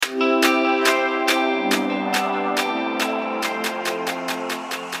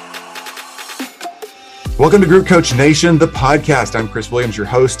Welcome to Group Coach Nation, the podcast. I'm Chris Williams, your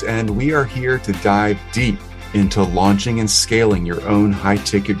host, and we are here to dive deep into launching and scaling your own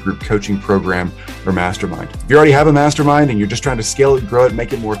high-ticket group coaching program or mastermind. If you already have a mastermind and you're just trying to scale it, grow it,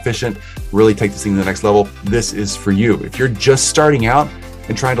 make it more efficient, really take this thing to the next level, this is for you. If you're just starting out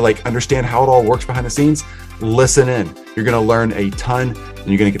and trying to understand how it all works behind the scenes, listen in. You're going to learn a ton and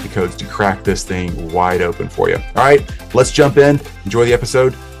you're going to get the codes to crack this thing wide open for you. All right, let's jump in. Enjoy the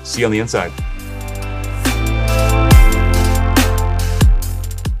episode. See you on the inside.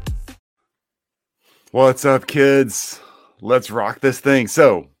 What's up, kids? Let's rock this thing.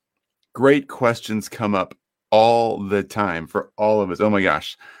 So, great questions come up all the time for all of us. Oh my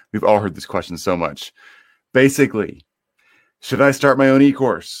gosh, we've all heard this question so much. Basically, should I start my own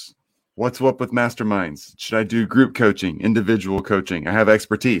e-course? What's up with masterminds? Should I do group coaching, individual coaching? I have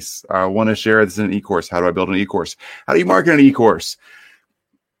expertise. I want to share this in an e-course. How do I build an e-course? How do you market an e-course?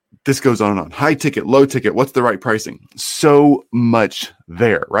 This goes on and on. High ticket, low ticket. What's the right pricing? So much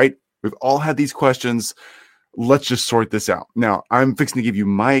there, right? We've all had these questions. Let's just sort this out. Now, I'm fixing to give you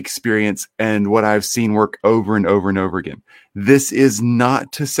my experience and what I've seen work over and over and over again. This is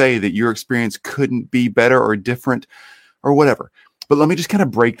not to say that your experience couldn't be better or different or whatever. But let me just kind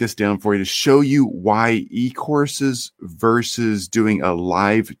of break this down for you to show you why e-courses versus doing a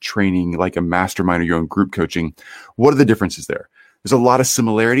live training like a mastermind or your own group coaching, what are the differences there? There's a lot of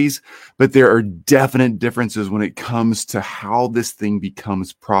similarities, but there are definite differences when it comes to how this thing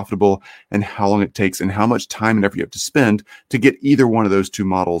becomes profitable and how long it takes and how much time and effort you have to spend to get either one of those two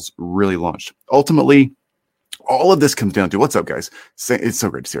models really launched. Ultimately, all of this comes down to, what's up, guys? It's so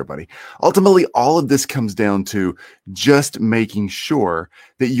great to see everybody. Ultimately, all of this comes down to just making sure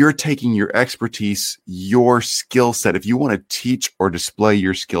that you're taking your expertise, your skill set. If you want to teach or display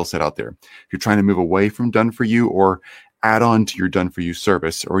your skill set out there, if you're trying to move away from done for you or add on to your done for you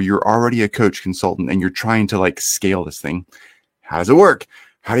service, or you're already a coach consultant and you're trying to scale this thing, how does it work?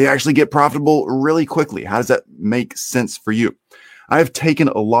 How do you actually get profitable really quickly? How does that make sense for you? I've taken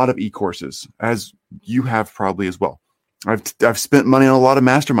a lot of e-courses, as you have probably as well. I've spent money on a lot of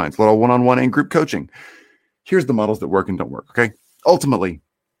masterminds, a lot of one-on-one and group coaching. Here's the models that work and don't work, okay? Ultimately,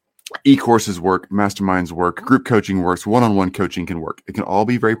 e-courses work, masterminds work, group coaching works, one-on-one coaching can work. It can all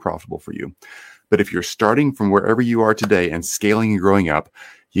be very profitable for you. But if you're starting from wherever you are today and scaling and growing up,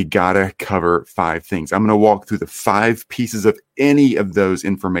 you gotta cover 5 things. I'm gonna walk through the 5 pieces of any of those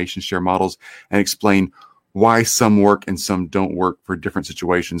information share models and explain why some work and some don't work for different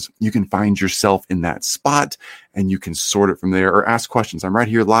situations. You can find yourself in that spot and you can sort it from there or ask questions. I'm right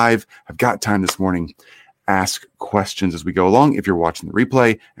here live. I've got time this morning. Ask questions as we go along. If you're watching the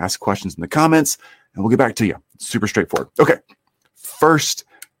replay, ask questions in the comments and we'll get back to you. It's super straightforward. Okay, first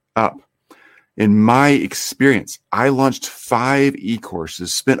up, in my experience, I launched 5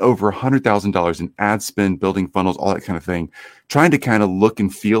 e-courses, spent over $100,000 in ad spend, building funnels, all that kind of thing, trying to kind of look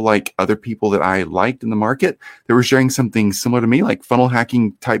and feel like other people that I liked in the market that were sharing something similar to me, like funnel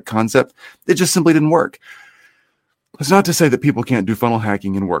hacking type concept. It just simply didn't work. It's not to say that people can't do funnel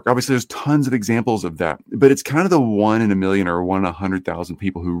hacking and work. Obviously, there's tons of examples of that, but it's kind of the 1 in a million or 1 in 100,000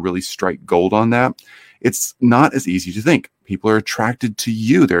 people who really strike gold on that. It's not as easy to think. People are attracted to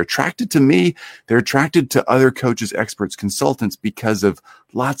you. They're attracted to me. They're attracted to other coaches, experts, consultants because of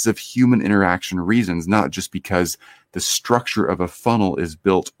lots of human interaction reasons, not just because the structure of a funnel is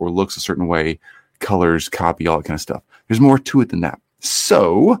built or looks a certain way, colors, copy, all that kind of stuff. There's more to it than that.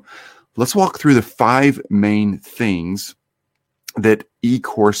 So let's walk through the 5 main things that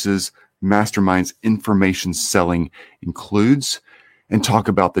e-courses, masterminds, information selling includes and talk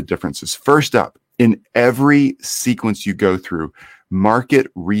about the differences. First up, in every sequence you go through, market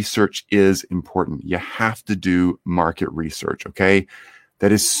research is important. You have to do market research, okay?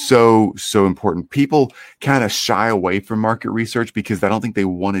 That is so, so important. People kind of shy away from market research because I don't think they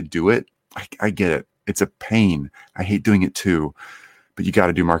want to do it. I get it. It's a pain. I hate doing it too, but you got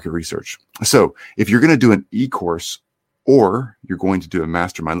to do market research. So if you're going to do an e-course or you're going to do a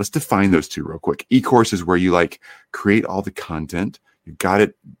mastermind, let's define those two real quick. E-course is where you create all the content. You got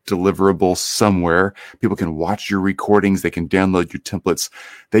it deliverable somewhere. People can watch your recordings. They can download your templates.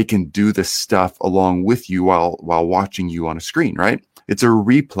 They can do the stuff along with you while watching you on a screen, right? It's a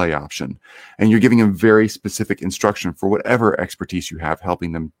replay option. And you're giving them very specific instruction for whatever expertise you have,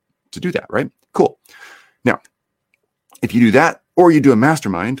 helping them to do that, right? Cool. Now, if you do that, or you do a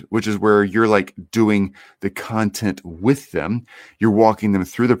mastermind, which is where you're doing the content with them. You're walking them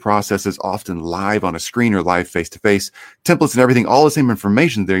through the processes, often live on a screen or live face-to-face, templates and everything, all the same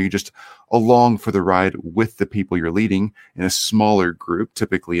information there. You're just along for the ride with the people you're leading in a smaller group,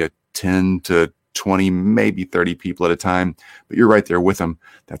 typically a 10 to 20, maybe 30 people at a time, but you're right there with them.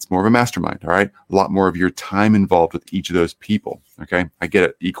 That's more of a mastermind, all right? A lot more of your time involved with each of those people, okay? I get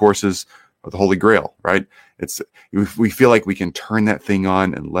it. E-courses are the holy grail, right? We feel like we can turn that thing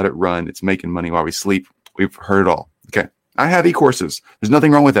on and let it run. It's making money while we sleep. We've heard it all. Okay. I have e-courses. There's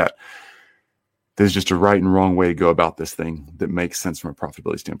nothing wrong with that. There's just a right and wrong way to go about this thing that makes sense from a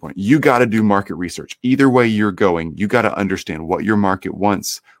profitability standpoint. You got to do market research. Either way you're going, you got to understand what your market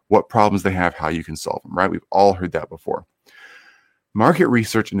wants, what problems they have, how you can solve them, right? We've all heard that before. Market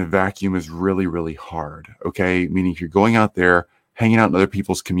research in a vacuum is really, really hard, okay? Meaning if you're going out there, hanging out in other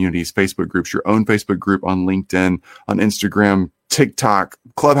people's communities, Facebook groups, your own Facebook group on LinkedIn, on Instagram, TikTok,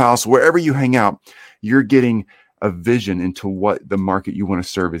 Clubhouse, wherever you hang out, you're getting a vision into what the market you want to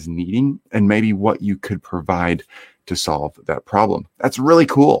serve is needing and maybe what you could provide to solve that problem. That's really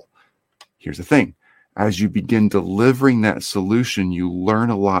cool. Here's the thing. As you begin delivering that solution, you learn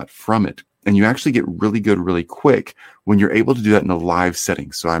a lot from it. And you actually get really good really quick when you're able to do that in a live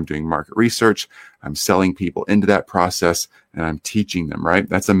setting. So I'm doing market research, I'm selling people into that process, and I'm teaching them, right?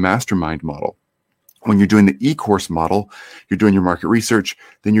 That's a mastermind model. When you're doing the e-course model, you're doing your market research,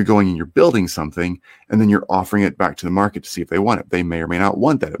 then you're going and you're building something, and then you're offering it back to the market to see if they want it. They may or may not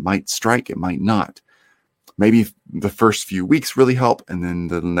want that. It might strike, it might not. Maybe the first few weeks really help, and then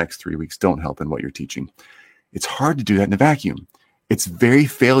the next 3 weeks don't help in what you're teaching. It's hard to do that in a vacuum. It's very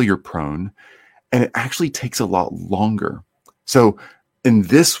failure prone, and it actually takes a lot longer. So in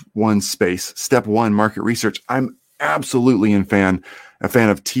this one space, step one, market research, I'm absolutely a fan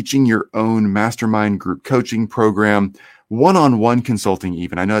of teaching your own mastermind group coaching program, one-on-one consulting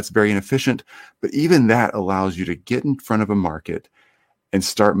even. I know it's very inefficient, but even that allows you to get in front of a market and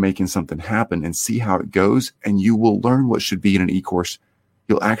start making something happen and see how it goes. And you will learn what should be in an e-course.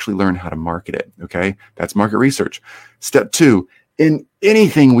 You'll actually learn how to market it. Okay. That's market research. Step two, in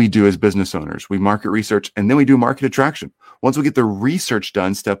anything we do as business owners, we market research and then we do market attraction. Once we get the research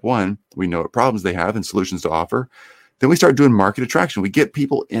done, step one, we know what problems they have and solutions to offer. Then we start doing market attraction. We get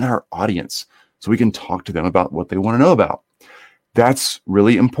people in our audience so we can talk to them about what they want to know about. That's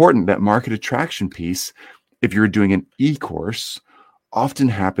really important. That market attraction piece, if you're doing an e-course, often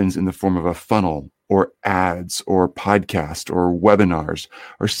happens in the form of a funnel or ads or podcast or webinars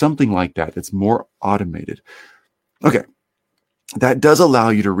or something like that that's more automated. Okay. That does allow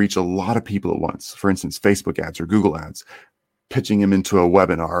you to reach a lot of people at once. For instance, Facebook ads or Google ads, pitching them into a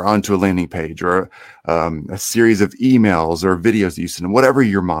webinar, onto a landing page, or a series of emails or videos that you send them, whatever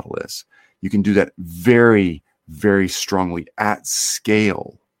your model is. You can do that very, very strongly at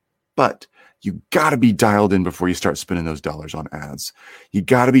scale. But you got to be dialed in before you start spending those dollars on ads. You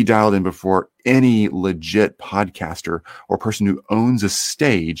got to be dialed in before any legit podcaster or person who owns a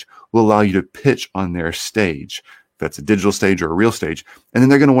stage will allow you to pitch on their stage. That's a digital stage or a real stage. And then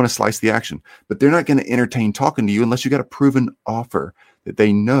they're going to want to slice the action, but they're not going to entertain talking to you unless you got a proven offer that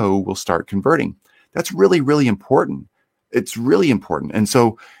they know will start converting. That's really, really important. It's really important. And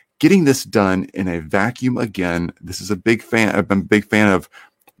so getting this done in a vacuum, again, this is a big fan. I'm a big fan of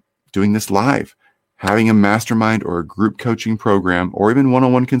doing this live, having a mastermind or a group coaching program, or even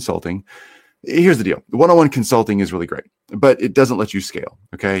one-on-one consulting. Here's the deal. One-on-one consulting is really great, but it doesn't let you scale.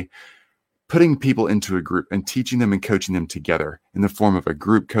 Okay. Putting people into a group and teaching them and coaching them together in the form of a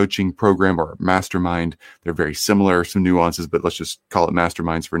group coaching program or a mastermind. They're very similar, some nuances, but let's just call it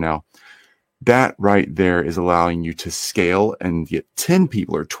masterminds for now. That right there is allowing you to scale and get 10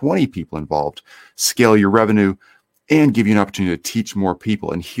 people or 20 people involved, scale your revenue, and give you an opportunity to teach more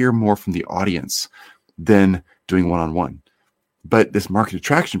people and hear more from the audience than doing one-on-one. But this market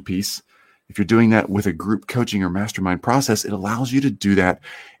attraction piece, if you're doing that with a group coaching or mastermind process, it allows you to do that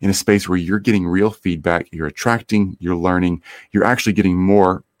in a space where you're getting real feedback, you're attracting, you're learning, you're actually getting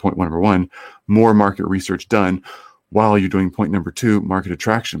more, number one, more market research done while you're doing point number two, market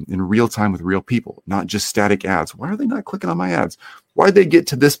attraction in real time with real people, not just static ads. Why are they not clicking on my ads? Why did they get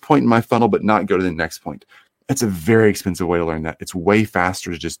to this point in my funnel but not go to the next point? That's a very expensive way to learn that. It's way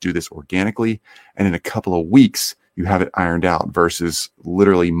faster to just do this organically. And in a couple of weeks, you have it ironed out versus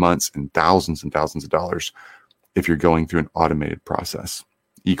literally months and thousands of dollars if you're going through an automated process,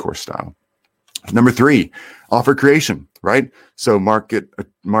 e-course style. Number three, offer creation, right? So market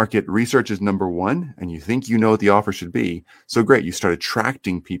research is number one, and you think you know what the offer should be. So great, you start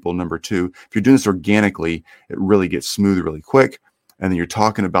attracting people. Number two, if you're doing this organically, it really gets smooth really quick. And then you're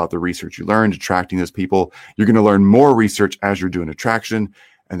talking about the research you learned, attracting those people. You're going to learn more research as you're doing attraction,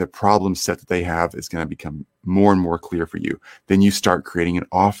 and the problem set that they have is going to become more and more clear for you. Then you start creating an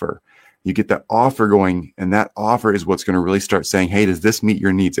offer. You get that offer going, and that offer is what's going to really start saying, hey, does this meet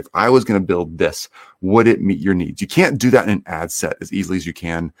your needs? If I was going to build this, would it meet your needs? You can't do that in an ad set as easily as you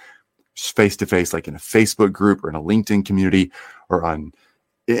can face to face, like in a Facebook group or in a LinkedIn community or on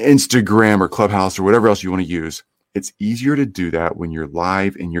Instagram or Clubhouse or whatever else you want to use. It's easier to do that when you're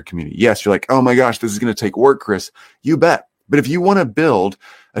live in your community. Yes, you're like, oh my gosh, this is going to take work, Chris. You bet. But if you want to build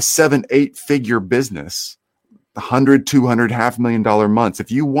a 7-8 figure business, 100, 200, $500,000 months,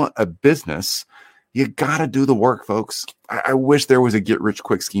 if you want a business, you got to do the work, folks. I wish there was a get rich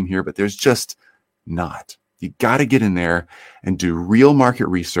quick scheme here, but there's just not. You got to get in there and do real market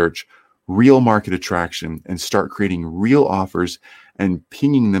research, real market attraction, and start creating real offers and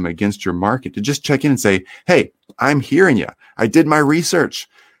pinging them against your market to just check in and say, hey, I'm hearing you. I did my research.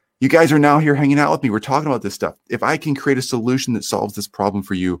 You guys are now here hanging out with me. We're talking about this stuff. If I can create a solution that solves this problem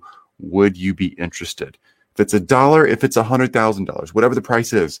for you, would you be interested? If it's $1, if it's $100,000, whatever the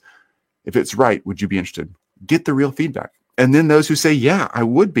price is, if it's right, would you be interested? Get the real feedback. And then those who say, yeah, I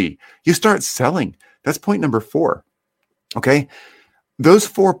would be, you start selling. That's point number 4. Okay. Those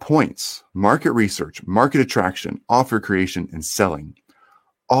 4 points, market research, market attraction, offer creation, and selling,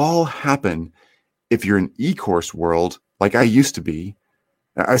 all happen if you're in e-course world, like I used to be.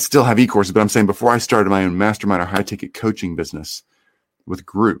 I still have e-courses, but I'm saying before I started my own mastermind or high ticket coaching business with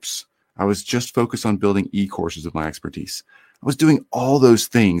groups, I was just focused on building e-courses of my expertise. I was doing all those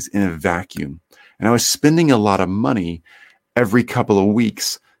things in a vacuum, and I was spending a lot of money every couple of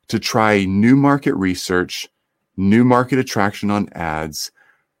weeks to try new market research, new market attraction on ads,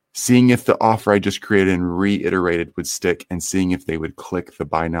 seeing if the offer I just created and reiterated would stick, and seeing if they would click the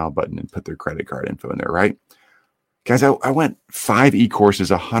buy now button and put their credit card info in there, right? Guys, I went 5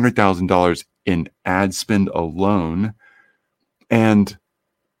 e-courses, $100,000 in ad spend alone, and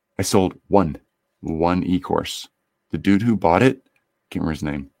I sold one e-course. The dude who bought it, can't remember his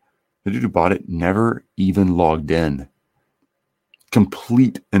name. The dude who bought it never even logged in.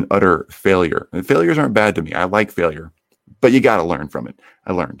 Complete and utter failure. And failures aren't bad to me. I like failure, but you got to learn from it.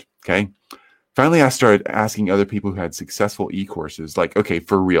 I learned. Okay. Finally, I started asking other people who had successful e-courses, like, okay,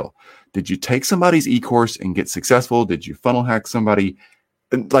 for real, did you take somebody's e-course and get successful? Did you funnel hack somebody?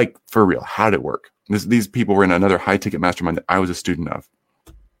 And like, for real, how did it work? These people were in another high ticket mastermind that I was a student of.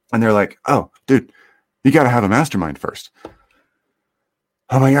 And they're like, oh, dude, you got to have a mastermind first.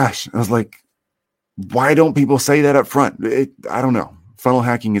 Oh my gosh. I was like, why don't people say that up front? I don't know. Funnel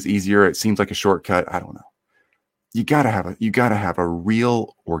hacking is easier. It seems like a shortcut. I don't know. You got to have a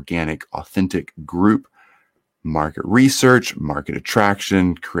real, organic, authentic group, market research, market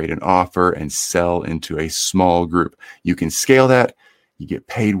attraction, create an offer, and sell into a small group. You can scale that, you get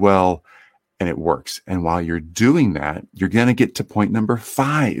paid well, and it works. And while you're doing that, you're going to get to point number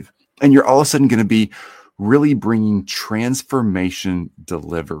 5, and you're all of a sudden going to be really bringing transformation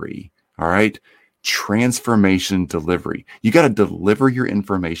delivery. All right. Transformation delivery. You got to deliver your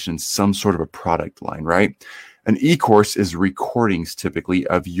information, some sort of a product line, right? An e-course is recordings typically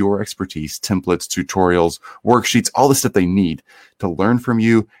of your expertise, templates, tutorials, worksheets, all the stuff they need to learn from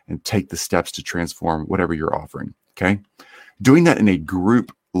you and take the steps to transform whatever you're offering. Okay. Doing that in a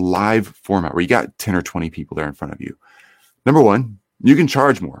group live format where you got 10 or 20 people there in front of you. Number 1, you can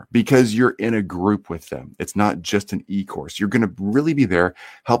charge more because you're in a group with them. It's not just an e-course. You're going to really be there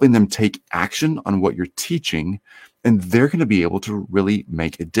helping them take action on what you're teaching, and they're going to be able to really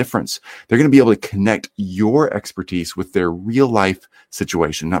make a difference. They're going to be able to connect your expertise with their real life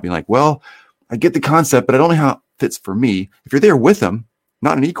situation, not being like, well, I get the concept, but I don't know how it fits for me. If you're there with them,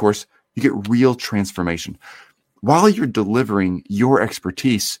 not an e-course, you get real transformation. While you're delivering your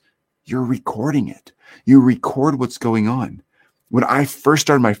expertise, you're recording it. You record what's going on. When I first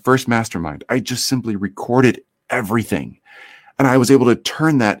started my first mastermind, I just simply recorded everything. And I was able to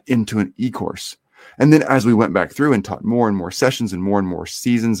turn that into an e-course. And then as we went back through and taught more and more sessions and more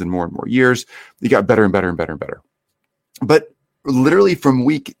seasons and more years, it got better and better and better and better. But literally from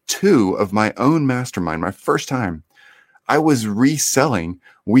week 2 of my own mastermind, my first time, I was reselling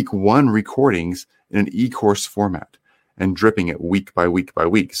week 1 recordings in an e-course format and dripping it week by week by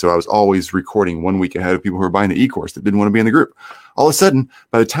week. So I was always recording 1 week ahead of people who were buying the e-course that didn't want to be in the group. All of a sudden,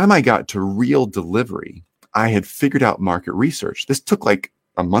 by the time I got to real delivery, I had figured out market research. This took like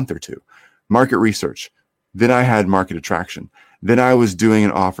a month or 2. Market research. Then I had market attraction. Then I was doing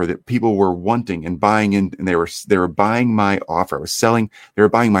an offer that people were wanting and buying in, and they were buying my offer. I was selling, they were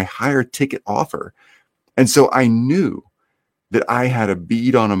buying my higher ticket offer. And so I knew that I had a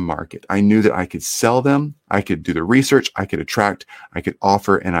bead on a market. I knew that I could sell them. I could do the research. I could attract, I could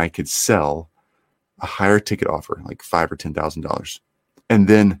offer, and I could sell a higher ticket offer, like $5,000 or $10,000. And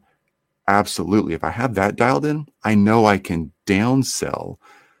then absolutely, if I have that dialed in, I know I can downsell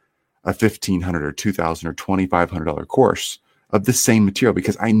a $1,500 or $2,000 or $2,500 course of the same material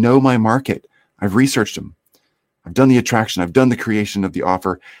because I know my market. I've researched them. I've done the attraction, I've done the creation of the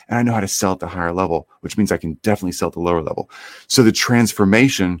offer, and I know how to sell at the higher level, which means I can definitely sell at the lower level. So the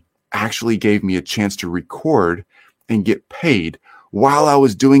transformation actually gave me a chance to record and get paid while I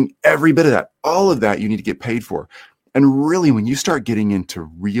was doing every bit of that. All of that you need to get paid for. And really, when you start getting into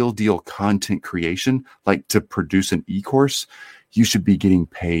real deal content creation, like to produce an e-course, you should be getting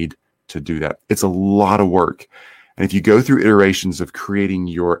paid to do that. It's a lot of work. And if you go through iterations of creating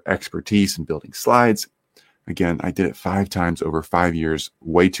your expertise and building slides, again, I did it 5 times over 5 years,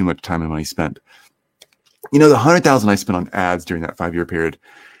 way too much time and money spent. The $100,000 I spent on ads during that 5-year period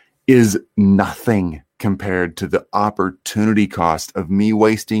is nothing compared to the opportunity cost of me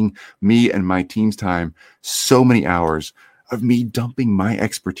wasting me and my team's time, so many hours of me dumping my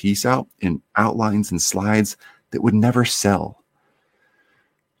expertise out in outlines and slides that would never sell.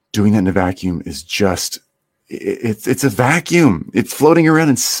 Doing that in a vacuum is just, it's a vacuum. It's floating around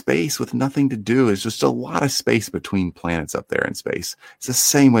in space with nothing to do. It's just a lot of space between planets up there in space. It's the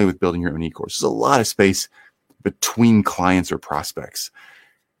same way with building your own e-course. There's a lot of space between clients or prospects.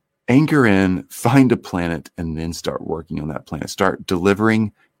 Anchor in, find a planet, and then start working on that planet. Start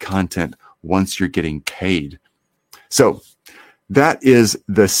delivering content once you're getting paid. So that is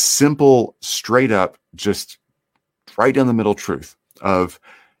the simple, straight up, just right down the middle truth of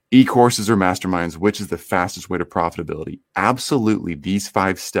e-courses or masterminds, which is the fastest way to profitability. Absolutely, these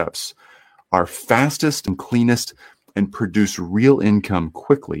 5 steps are fastest and cleanest and produce real income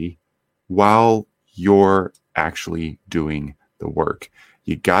quickly while you're actually doing the work.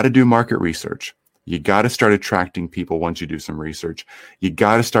 You got to do market research. You got to start attracting people once you do some research. You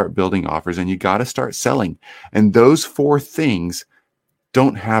got to start building offers, and you got to start selling. And those 4 things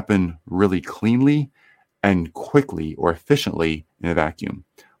don't happen really cleanly and quickly or efficiently in a vacuum.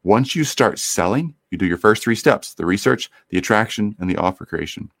 Once you start selling, you do your first 3 steps, the research, the attraction, and the offer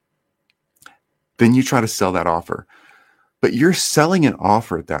creation. Then you try to sell that offer. But you're selling an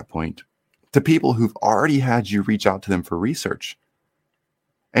offer at that point to people who've already had you reach out to them for research.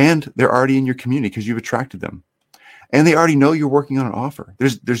 And they're already in your community because you've attracted them. And they already know you're working on an offer.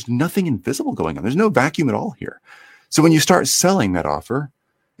 There's nothing invisible going on. There's no vacuum at all here. So when you start selling that offer,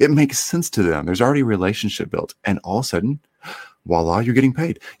 it makes sense to them. There's already a relationship built. And all of a sudden, voila, you're getting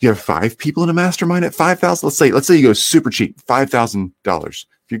paid. You have 5 people in a mastermind at $5,000. Let's say you go super cheap, $5,000.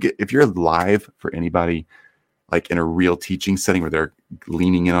 If you're live for anybody, like in a real teaching setting where they're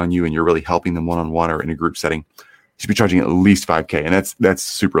leaning in on you and you're really helping them one-on-one or in a group setting, you should be charging at least $5,000, and that's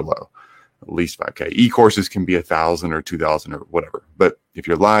super low. At least $5,000. E-courses can be $1,000 or $2,000 or whatever. But if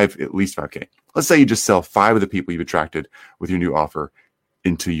you're live, at least $5,000. Let's say you just sell 5 of the people you've attracted with your new offer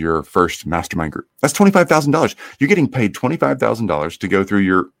into your first mastermind group. That's $25,000. You're getting paid $25,000 to go through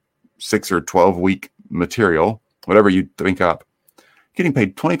your 6 or 12 week material, whatever you think up. Getting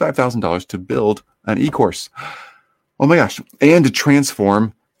paid $25,000 to build an e-course. Oh my gosh. And to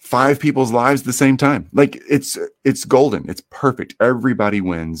transform 5 people's lives at the same time. Like it's golden. It's perfect. Everybody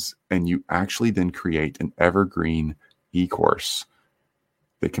wins. And you actually then create an evergreen e-course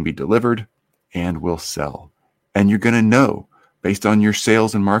that can be delivered and will sell. And you're going to know based on your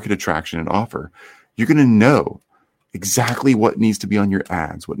sales and market attraction and offer, you're going to know exactly what needs to be on your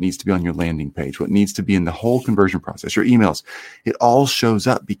ads, what needs to be on your landing page, what needs to be in the whole conversion process, your emails. It all shows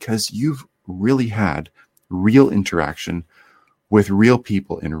up because you've really had real interaction with real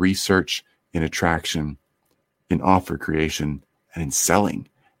people in research, in attraction, in offer creation, and in selling.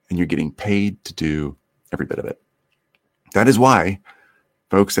 And you're getting paid to do every bit of it. That is why,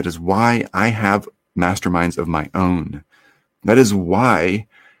 folks, that is why I have masterminds of my own. That is why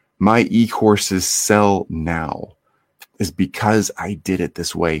my e-courses sell now, is because I did it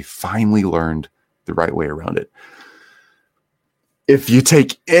this way, finally learned the right way around it. If you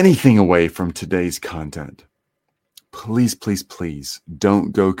take anything away from today's content, please, please, please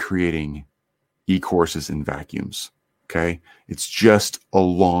don't go creating e-courses in vacuums, okay? It's just a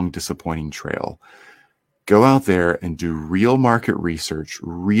long, disappointing trail. Go out there and do real market research,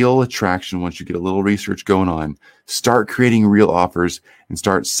 real attraction once you get a little research going on. Start creating real offers and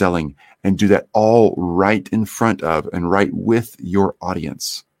start selling, and do that all right in front of and right with your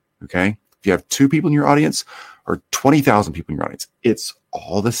audience, okay? If you have 2 people in your audience or 20,000 people in your audience, it's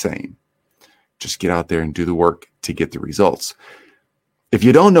all the same. Just get out there and do the work to get the results. If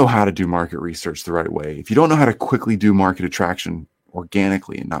you don't know how to do market research the right way, if you don't know how to quickly do market attraction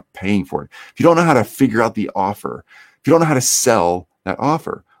organically and not paying for it, if you don't know how to figure out the offer, if you don't know how to sell that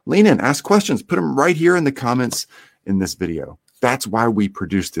offer, lean in, ask questions, put them right here in the comments in this video. That's why we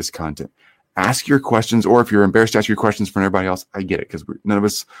produce this content. Ask your questions, or if you're embarrassed to ask your questions for everybody else, I get it, because none of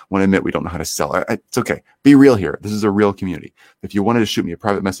us want to admit we don't know how to sell. It's okay. Be real here. This is a real community. If you wanted to shoot me a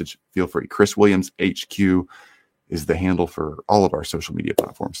private message, feel free. Chris Williams, HQ, is the handle for all of our social media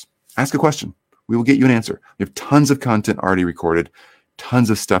platforms. Ask a question. We will get you an answer. We have tons of content already recorded, tons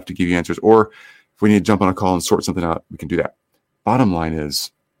of stuff to give you answers. Or if we need to jump on a call and sort something out, we can do that. Bottom line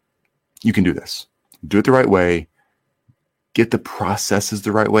is, you can do this. Do it the right way. Get the processes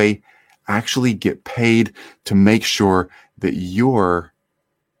the right way. Actually get paid to make sure that you're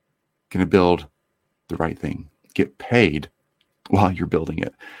going to build the right thing. Get paid while you're building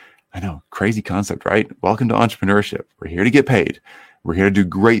it. I know, crazy concept, right? Welcome to entrepreneurship. We're here to get paid. We're here to do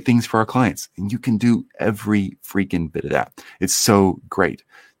great things for our clients. And you can do every freaking bit of that. It's so great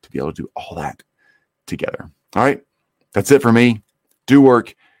to be able to do all that together. All right. That's it for me. Do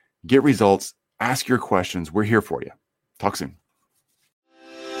work, get results, ask your questions. We're here for you. Talk soon.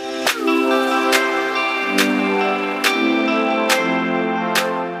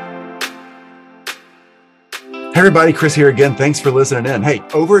 Hey everybody, Chris here again. Thanks for listening in. Hey,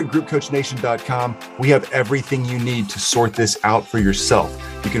 over at groupcoachnation.com, we have everything you need to sort this out for yourself.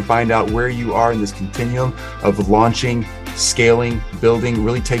 You can find out where you are in this continuum of launching, scaling, building,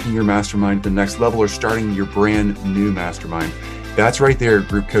 really taking your mastermind to the next level, or starting your brand new mastermind. That's right there at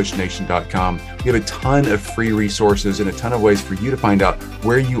groupcoachnation.com. We have a ton of free resources and a ton of ways for you to find out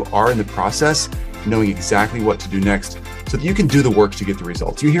where you are in the process, knowing exactly what to do next, so that you can do the work to get the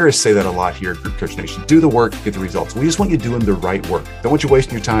results. You hear us say that a lot here at Group Coach Nation. Do the work, get the results. We just want you doing the right work. Don't want you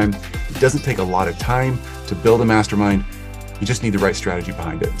wasting your time. It doesn't take a lot of time to build a mastermind. You just need the right strategy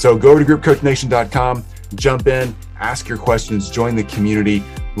behind it. So go over to groupcoachnation.com, jump in, ask your questions, join the community,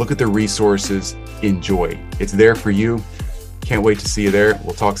 look at the resources, enjoy. It's there for you. Can't wait to see you there.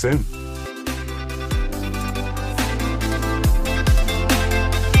 We'll talk soon.